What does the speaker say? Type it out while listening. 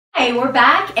Hi, we're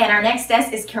back, and our next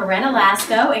guest is Caren'a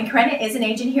Lasko, and Caren'a is an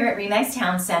agent here at RE/MAX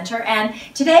Town Center, and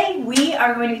today we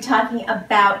are going to be talking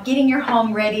about getting your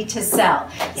home ready to sell.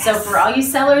 Yes. So for all you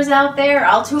sellers out there,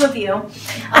 all two of you,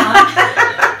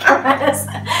 Caren'a's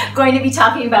going to be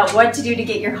talking about what to do to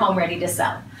get your home ready to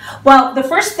sell. Well, the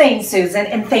first thing, Susan,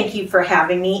 and thank you for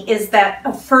having me, is that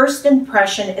a first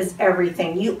impression is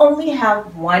everything. You only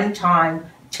have one time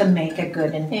to make a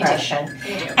good impression.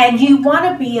 You do. And you want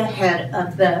to be ahead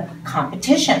of the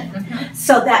competition. Mm-hmm.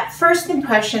 So that first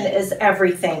impression is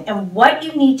everything. And what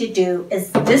you need to do is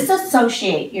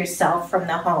disassociate yourself from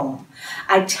the home.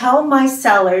 I tell my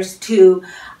sellers to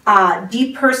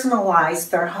depersonalize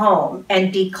their home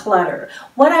and declutter.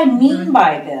 What I mean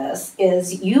by this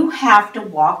is you have to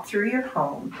walk through your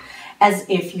home as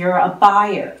if you're a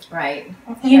buyer. Right.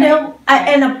 You know,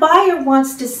 and a buyer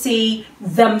wants to see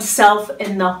themselves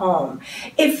in the home.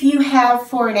 If you have,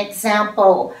 for an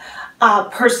example,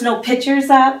 personal pictures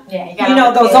up, you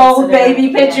know, those old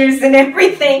baby pictures and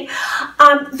everything,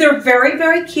 they're very,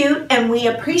 very cute and we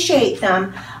appreciate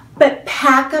them, but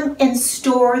pack them and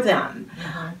store them.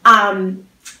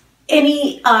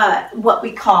 Any what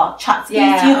we call tchotchkes.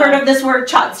 You heard of this word,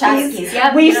 tchotchkes?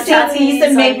 Yep. We've seen these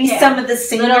in maybe some of the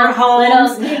senior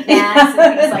homes. Little knickknacks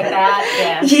and things like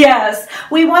that. Yeah. Yes.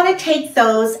 We want to take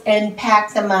those and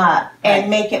pack them up and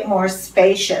make it more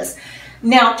spacious.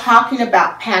 Now, talking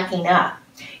about packing up,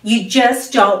 you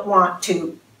just don't want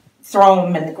to throw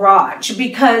them in the garage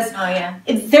because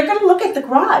they're going to look at the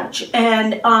garage,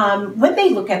 and when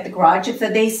they look at the garage, if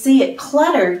they see it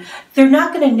cluttered, they're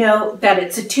not going to know that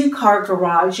it's a two-car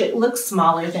garage. It looks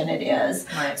smaller than it is.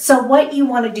 Right. So what you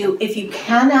want to do, if you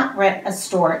cannot rent a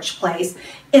storage place,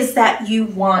 is that you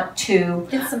want to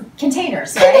get some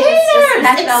containers, right?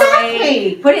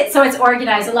 Exactly. Put it so it's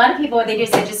organized. A lot of people, what they do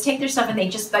is they just take their stuff and they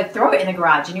just like throw it in the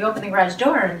garage, and you open the garage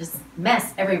door and just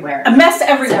mess everywhere. A mess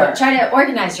everywhere. So try to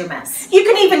organize your mess. You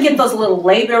can even get those little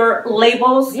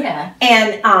labels. Yeah.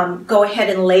 And go ahead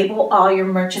and label all your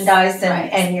merchandise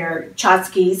and your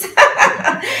tchotchkes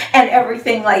and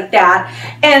everything like that.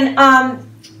 And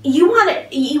you want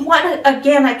to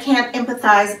again, I can't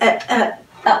empathize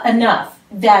enough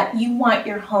that you want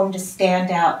your home to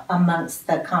stand out amongst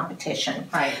the competition.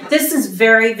 Right. This is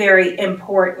very, very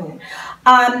important.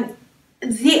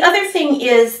 The other thing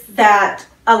is that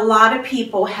a lot of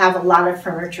people have a lot of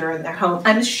furniture in their home.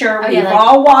 I'm sure we've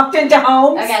all walked into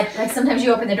homes. Like sometimes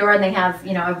you open the door and they have,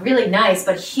 you know, a really nice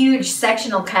but huge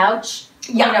sectional couch.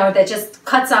 You know, that just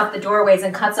cuts off the doorways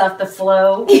and cuts off the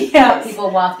flow that people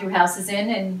walk through houses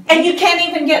in. And you can't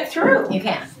even get through. You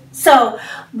can't. So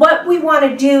what we want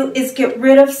to do is get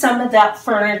rid of some of that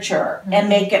furniture and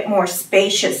make it more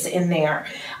spacious in there.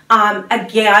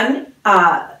 Again,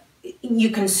 you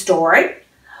can store it,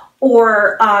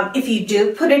 or if you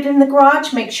do put it in the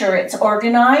garage, make sure it's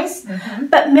organized.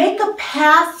 But make a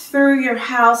path through your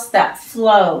house that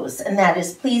flows and that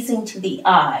is pleasing to the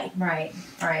eye. Right,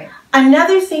 right.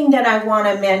 Another thing that I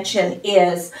want to mention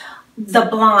is the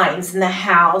blinds in the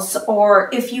house, or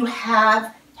if you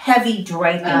have heavy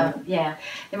draping. And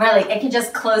really, it can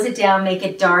just close it down, make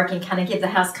it dark, and kind of give the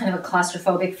house kind of a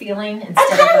claustrophobic feeling. It's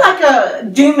kind of like a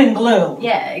doom and gloom.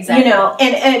 Yeah, exactly. You know,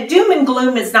 and doom and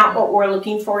gloom is not what we're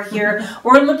looking for here.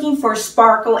 We're looking for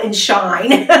sparkle and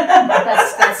shine.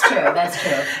 That's true. That's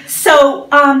true. So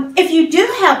if you do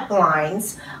have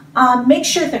blinds, make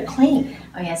sure they're clean.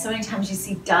 Oh yeah, so many times you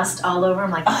see dust all over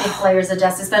them, like big layers of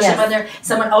dust, especially when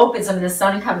someone opens them and the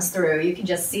sun comes through. You can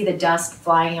just see the dust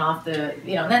flying off the,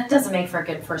 you know, that doesn't make for a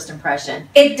good first impression.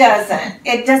 It doesn't.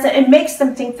 It doesn't. It makes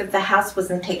them think that the house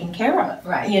wasn't taken care of.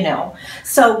 Right. You know.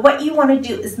 So what you want to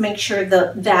do is make sure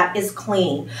that is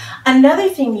clean. Another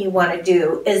thing you want to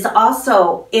do is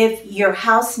also, if your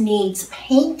house needs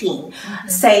painting,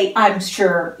 say, I'm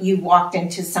sure you walked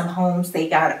into some homes, they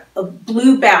got a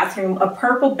blue bathroom, a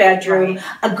purple bedroom,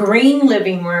 a green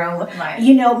living room,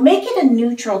 you know, make it a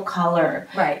neutral color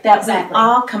that we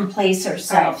all can place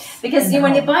ourselves. Because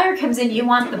when the buyer comes in, you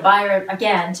want the buyer,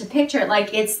 again, to picture it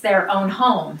like it's their own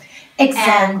home.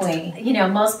 Exactly. And, you know,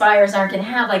 most buyers aren't going to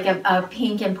have like a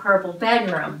pink and purple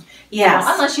bedroom. Yes. You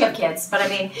know, unless you have kids. But I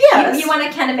mean, you want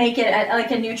to kind of make it like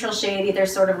a neutral shade, either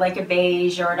sort of like a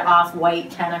beige or an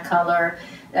off-white kind of color.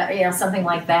 You know, something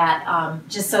like that,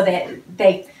 just so that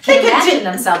they can imagine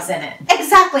themselves in it.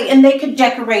 Exactly, and they could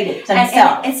decorate it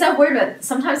themselves. And it's so weird, but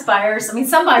sometimes buyers, I mean,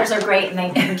 some buyers are great and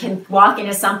they can walk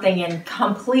into something and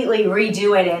completely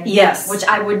redo it, and which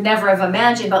I would never have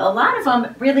imagined, but a lot of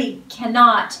them really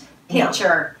cannot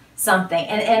picture something.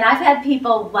 And I've had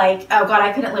people like, oh God,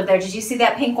 I couldn't live there. Did you see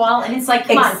that pink wall? And it's like,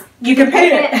 come on. You can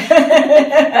paint it.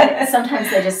 But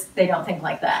sometimes they don't think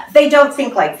like that. They don't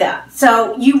think like that.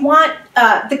 So you want,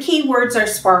 the key words are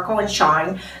sparkle and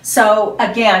shine. So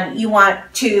again, you want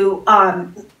to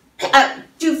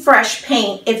do fresh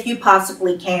paint if you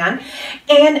possibly can.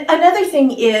 And another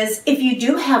thing is, if you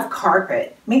do have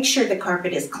carpet, make sure the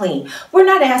carpet is clean. We're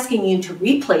not asking you to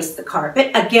replace the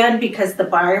carpet, again, because the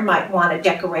buyer might want to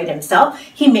decorate himself.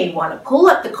 He may want to pull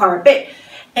up the carpet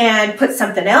and put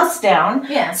something else down.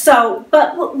 Yeah. So,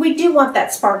 but we do want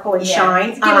that sparkle and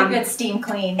shine. Give it a good steam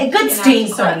clean. A good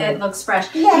steam clean. So it looks fresh.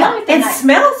 Yeah. It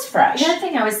smells fresh. The other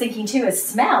thing I was thinking too is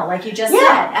smell, like you just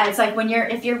said. It's like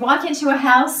if you walk into a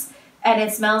house and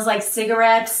it smells like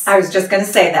cigarettes. I was just going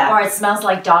to say that. Or it smells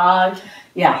like dog.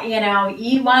 Yeah. You know,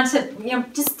 you want to,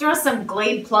 just throw some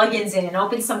Glade plugins in and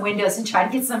open some windows and try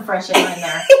to get some fresh air in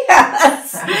there.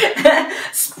 Yes.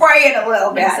 Spray it a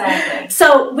little bit. Exactly.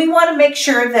 So we want to make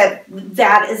sure that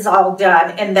that is all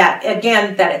done, and that,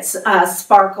 again, that it's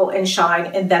sparkle and shine,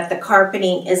 and that the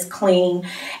carpeting is clean,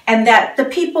 and that the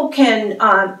people can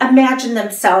imagine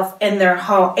themselves in their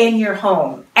home, in your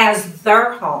home, as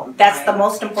their home. That's the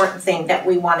most important thing that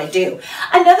we want to do.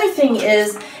 Another thing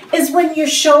is when you're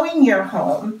showing your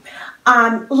home,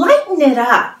 lighten it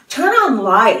up. Turn on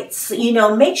lights.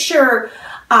 Make sure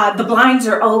the blinds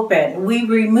are open. We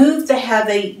removed the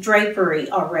heavy drapery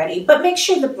already, but make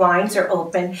sure the blinds are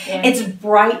open. Yeah. It's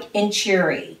bright and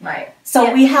cheery. Right.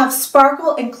 So we have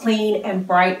sparkle and clean and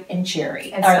bright and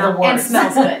cheery are the words. And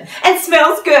smells good. And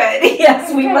smells good.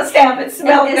 Yes, we must have it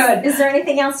smell good. Is there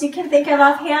anything else you can think of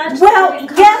offhand? Well,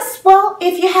 yes. Well,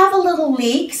 if you have a little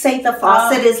leak, say the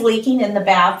faucet is leaking in the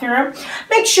bathroom,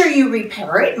 make sure you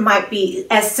repair it. It might be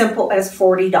as simple as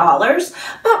 $40,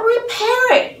 but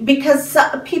repair it, because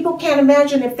people can't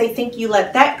imagine if they think you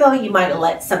let that go, you might have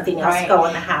let something else go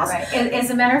in the house. Right.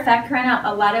 As a matter of fact, Caren'a,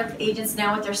 a lot of agents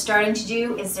now, what they're starting to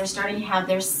do is they're starting to have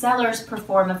their sellers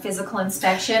perform a physical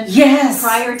inspection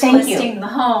prior to listing the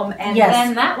home, and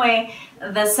then that way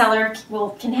the seller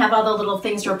can have all the little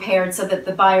things repaired so that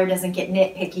the buyer doesn't get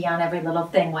nitpicky on every little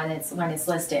thing when it's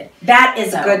listed. That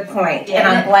is a good point, and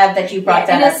I'm glad that you brought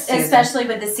that up, Susan. Especially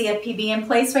with the CFPB in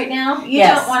place right now, you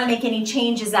don't want to make any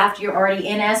changes after you're already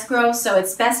in escrow, so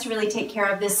it's best to really take care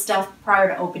of this stuff prior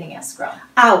to opening escrow.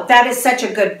 Oh, that is such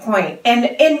a good point. And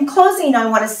in closing, I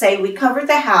want to say we covered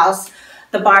the house.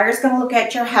 The buyer's going to look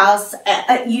at your house,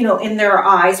 in their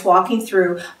eyes walking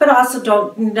through, but also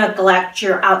don't neglect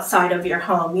your outside of your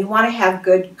home. You want to have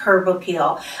good curb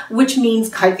appeal, which means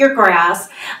cut your grass.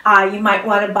 You might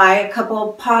want to buy a couple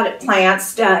of potted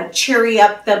plants to cheery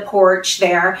up the porch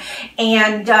there,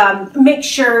 and make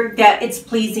sure that it's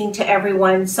pleasing to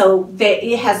everyone so that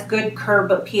it has good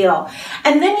curb appeal.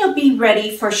 And then you'll be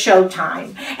ready for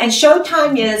showtime. And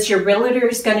showtime is your realtor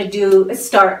is going to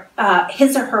start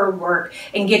his or her work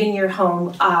in getting your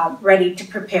home ready to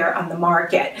prepare on the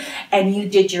market, and you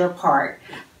did your part.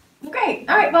 Great.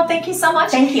 All right. Well, thank you so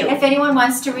much. Thank you. If anyone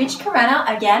wants to reach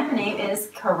Caren'a, again, her name is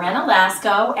Caren'a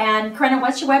Lasko. And Caren'a,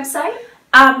 what's your website?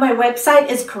 My website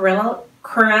is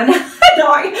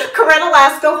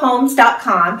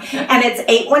Carena'LaskoHomes.com, and it's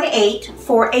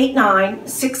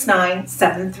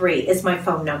 818-489-6973 is my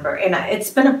phone number, and it's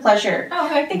been a pleasure. Oh,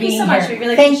 okay. Thank you so much. We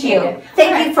really Thank appreciate you. it.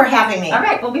 Thank you for having me. All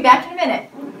right. We'll be back in a minute.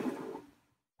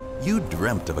 You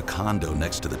dreamt of a condo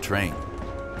next to the train.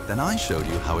 Then I showed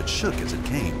you how it shook as it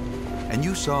came. And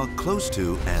you saw close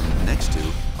to and next to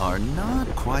are not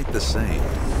quite the same.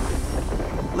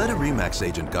 Let a RE/MAX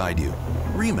agent guide you.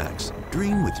 RE/MAX,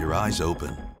 dream with your eyes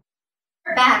open.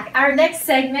 We're back. Our next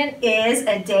segment is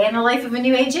A Day in the Life of a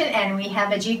New Agent, and we have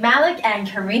Majid Malik and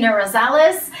Karina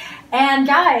Rosales. And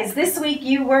guys, this week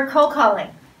you were cold calling.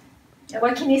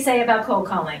 What can you say about cold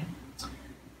calling?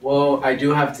 Well, I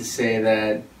do have to say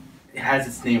that it has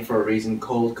its name for a reason.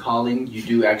 Cold calling, you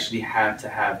do actually have to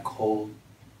have cold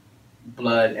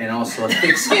blood and also a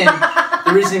thick skin.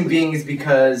 The reason being is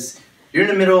because you're in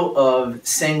the middle of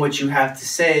saying what you have to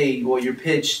say, or your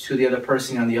pitch to the other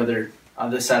person on the other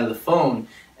side of the phone,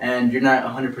 and you're not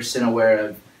 100% aware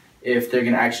of if they're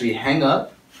going to actually hang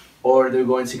up, or they're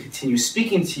going to continue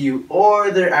speaking to you,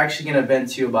 or they're actually going to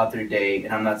vent to you about their day.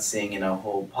 And I'm not saying in a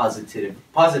whole positive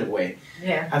way.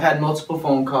 Yeah. I've had multiple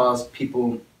phone calls,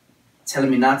 people telling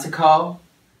me not to call,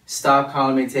 stop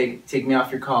calling me, take me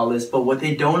off your call list. But what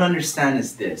they don't understand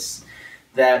is this,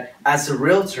 that as a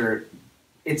realtor,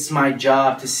 it's my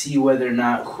job to see whether or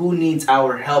not who needs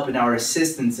our help and our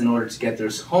assistance in order to get their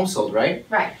home sold, right?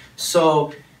 Right.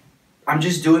 So I'm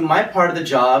just doing my part of the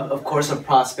job, of course, of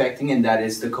prospecting, and that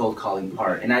is the cold calling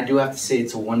part. And I do have to say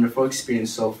it's a wonderful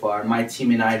experience so far. My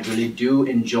team and I really do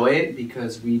enjoy it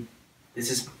because this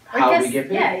is how we get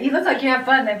paid. Yeah, you look like you have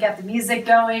fun. They've got the music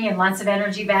going and lots of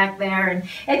energy back there, and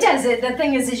it does. The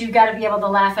thing is you've got to be able to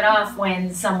laugh it off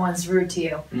when someone's rude to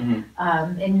you.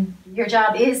 And your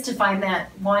job is to find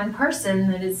that one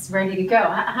person that is ready to go.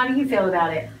 How do you feel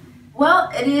about it? Well,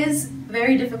 it is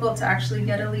very difficult to actually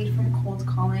get a lead from cold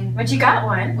calling. But you got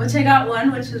one. Which I got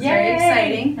one, which was very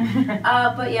exciting.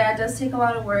 But yeah, it does take a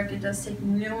lot of work. It does take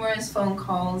numerous phone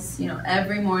calls,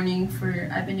 every morning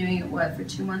I've been doing it, for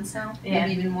 2 months now?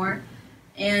 Maybe even more.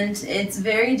 And it's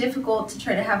very difficult to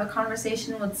try to have a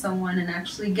conversation with someone and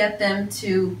actually get them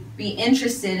to be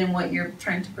interested in what you're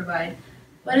trying to provide.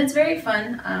 But it's very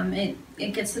fun.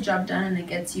 It gets the job done and it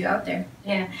gets you out there.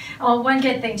 Yeah. Well, one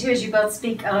good thing too is you both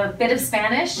speak a bit of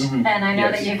Spanish, and I know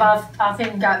that you've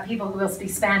often got people who will speak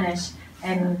Spanish,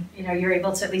 and you're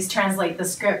able to at least translate the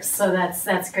scripts. So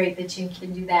that's great that you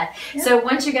can do that. Yeah. So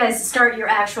once you guys start your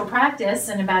actual practice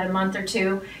in about a month or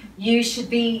two, you should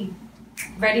be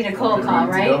ready to cold call,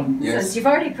 right? Yes. So you've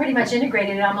already pretty much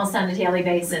integrated it almost on a daily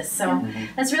basis. So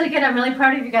that's really good. I'm really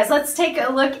proud of you guys. Let's take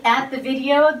a look at the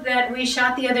video that we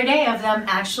shot the other day of them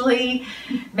actually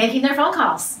making their phone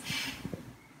calls.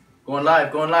 Going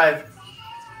live, going live.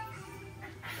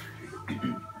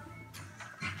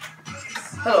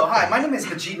 Hello, hi, my name is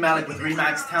Majid Malik with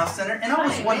RE/MAX Town Center, and I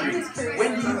was wondering,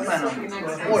 when do you plan on moving?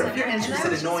 Or if you're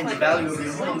interested in knowing the value of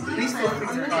your home, please feel free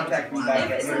to contact me back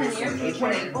at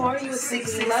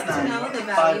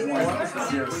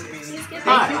 818-669-5106.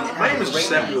 Hi, my name is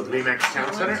Giuseppe with RE/MAX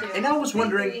Town Center, and I was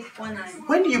wondering,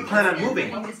 when do you plan on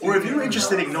moving? Or if you're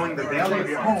interested in knowing the value of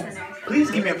your home,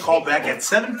 please give me a call back at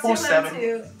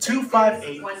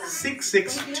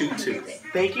 747-258-6622.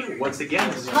 Thank you once again.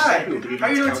 This is Giuseppe with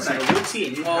RE/MAX Town Center. We'll see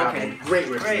you. Okay, great.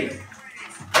 Are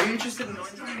you interested in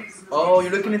you're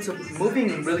looking into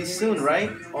moving really soon,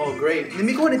 right? Oh, great. Let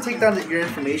me go ahead and take down your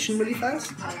information really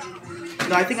fast.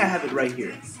 No, I think I have it right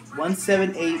here.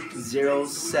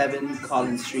 17807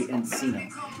 Collins Street, Encino.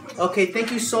 Okay,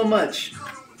 thank you so much.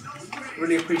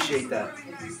 Really appreciate that.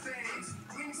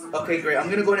 Okay, great. I'm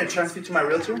going to go ahead and transfer you to my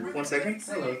realtor. 1 second.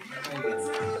 Hello. My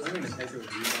name is Hatteras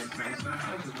St. I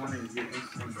was just wondering if you're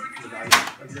interested in the value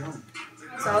of your home.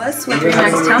 Solace with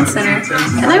RE/MAX Town Center,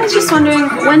 and I was just wondering,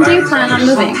 when do you plan on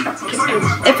moving?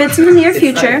 If it's in the near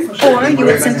future, or you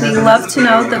would simply love to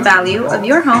know the value of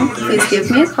your home, please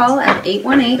give me a call at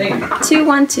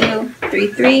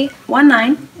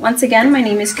 818-212-3319. Once again, my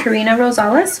name is Karina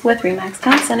Rosales with RE/MAX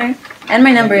Town Center, and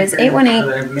my number is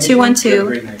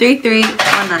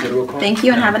 818-212-3319. Thank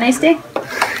you and have a nice day.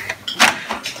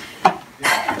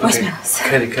 Voicemails.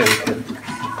 Cut it.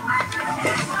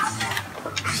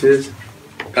 See this?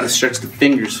 Gotta stretch the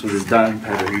fingers for this dialing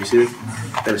pad over here. You see this?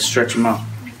 Gotta stretch them out.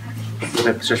 Look, I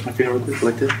have to stretch my finger real quick,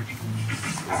 like this.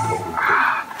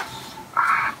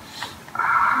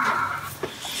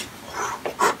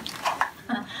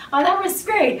 Oh, that was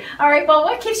great. All right, well,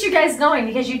 what keeps you guys going?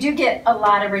 Because you do get a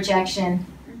lot of rejection.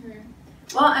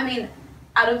 Well, I mean,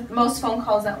 out of most phone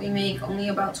calls that we make, only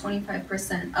about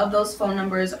 25% of those phone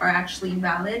numbers are actually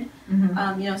valid.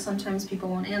 Sometimes people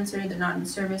won't answer, they're not in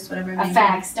service, whatever it may be. A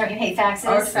fax, don't you hate faxes?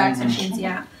 Or fax machines,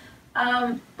 yeah.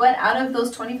 But out of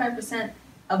those 25%,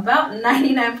 about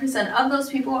 99% of those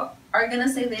people are going to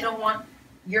say they don't want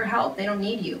your help, they don't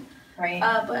need you. Right.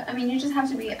 But, I mean, you just have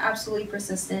to be absolutely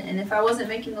persistent, and if I wasn't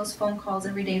making those phone calls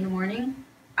every day in the morning,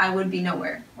 I would be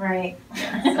nowhere. Right.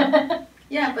 Yeah, so.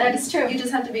 Yeah, but that is true. You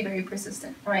just have to be very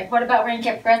persistent. Right. What about Wayne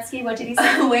Gretzky? What did he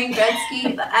say? Wayne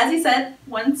Gretzky, as he said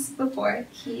once before,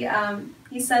 he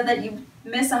said that you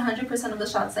miss 100% of the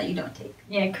shots that you don't take.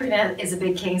 Yeah, Karina is a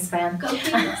big Kings fan. Go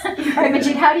Kings! All right,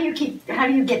 Majid, how do you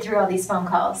get through all these phone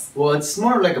calls? Well, it's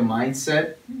more of like a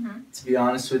mindset, to be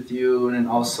honest with you, and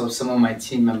also some of my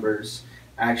team members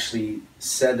actually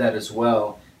said that as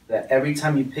well. That every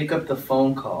time you pick up the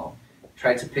phone call,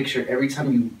 try to picture every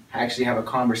time you actually have a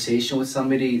conversation with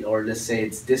somebody, or let's say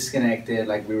it's disconnected,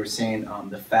 like we were saying,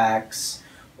 the fax,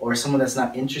 or someone that's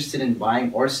not interested in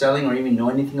buying or selling or even know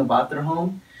anything about their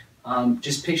home,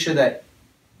 just picture that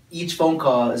each phone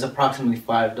call is approximately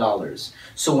 $5.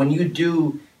 So when you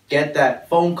do get that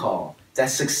phone call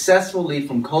that's successful lead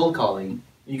from cold calling,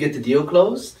 you get the deal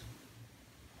closed,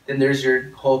 then there's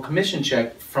your whole commission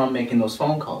check from making those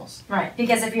phone calls. Right,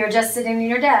 because if you're just sitting in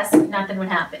your desk, nothing would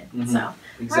happen. So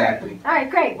exactly. All right,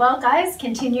 great. Well, guys,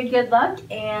 continued good luck,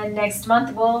 and next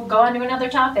month we'll go on to another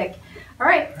topic. All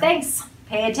right, thanks.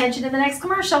 Pay attention to the next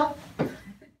commercial.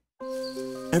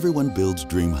 Everyone builds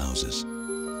dream houses.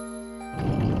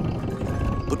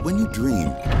 But when you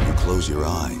dream, you close your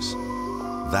eyes.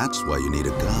 That's why you need a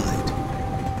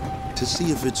guide to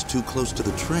see if it's too close to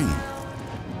the train,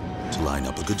 to line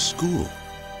up a good school,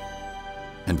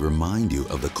 and remind you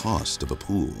of the cost of a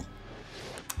pool.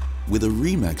 With a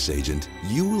RE/MAX agent,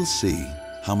 you will see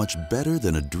how much better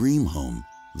than a dream home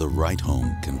the right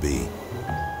home can be.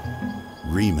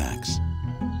 RE/MAX.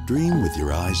 Dream with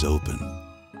your eyes open.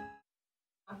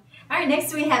 All right,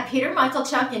 next we have Peter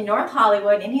Michaelchuk in North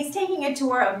Hollywood, and he's taking a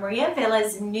tour of Maria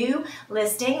Avila's new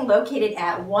listing located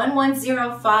at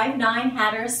 11059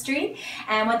 Hatteras Street.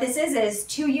 And what this is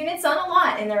 2 units on a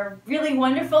lot, and they're really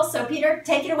wonderful. So Peter,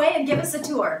 take it away and give us a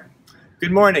tour.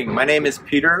 Good morning. My name is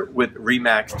Peter with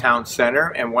RE/MAX Town Center,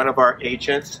 and one of our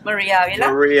agents,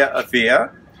 Maria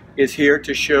Avila, is here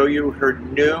to show you her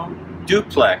new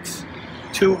duplex.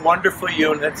 2 wonderful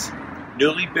units,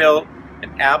 newly built,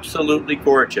 and absolutely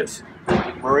gorgeous.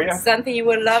 Maria? Something you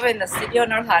will love in the city of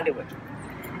North Hollywood.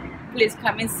 Please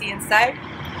come and see inside.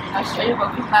 I'll show you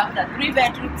what we have. The 3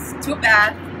 bedrooms, 2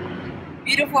 baths,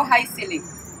 beautiful high ceiling.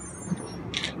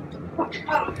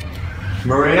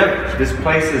 Maria, this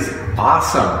place is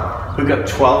awesome. We've got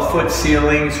 12-foot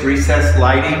ceilings, recessed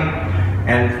lighting,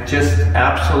 and just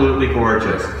absolutely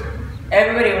gorgeous.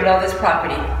 Everybody will love this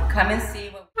property. Come and see.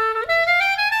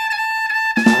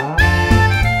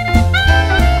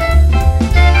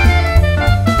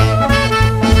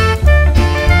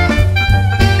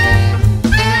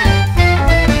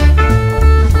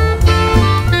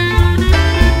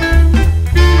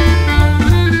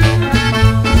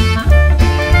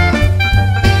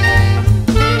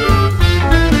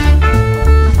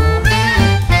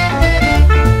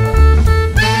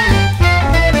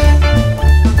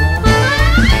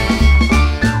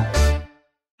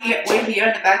 We're here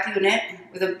in the back unit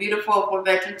with a beautiful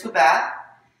 4-bedroom, 2 bath,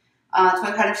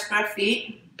 1,200 square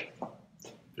feet.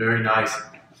 Very nice.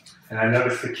 And I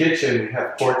noticed the kitchen, we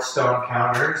have quartz stone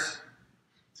counters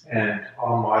and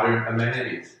all modern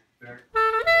amenities.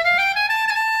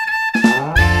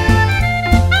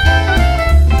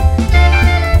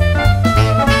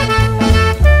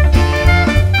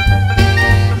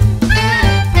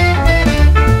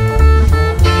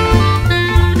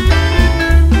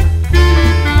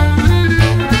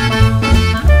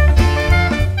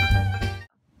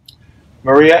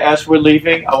 Maria, as we're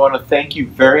leaving, I want to thank you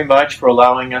very much for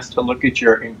allowing us to look at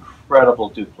your incredible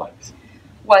duplex.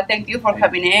 Well, thank you for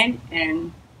coming in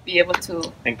and be able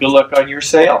to. And good luck on your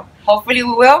sale. Hopefully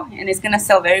we will, and it's going to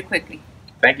sell very quickly.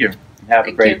 Thank you. Have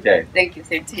a great day. Thank you.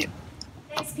 Same to you.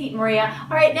 Thanks, Pete and Maria.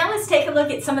 All right, now let's take a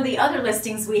look at some of the other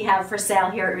listings we have for sale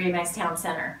here at RE/MAX Town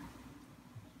Center.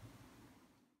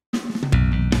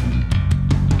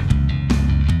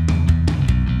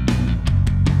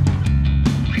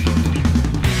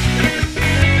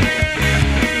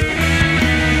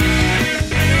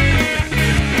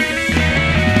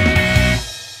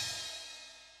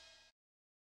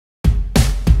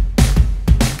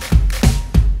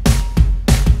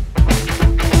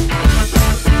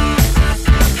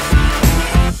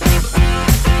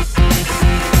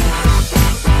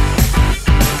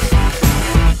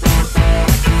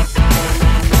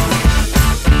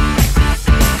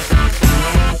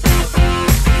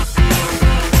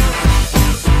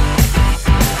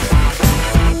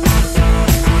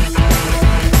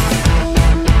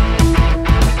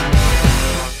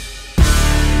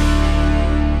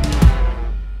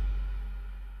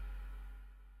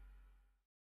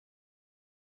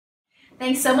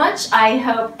 Thanks so much. I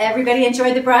hope everybody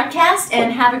enjoyed the broadcast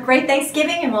and have a great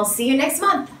Thanksgiving, and we'll see you next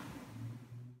month.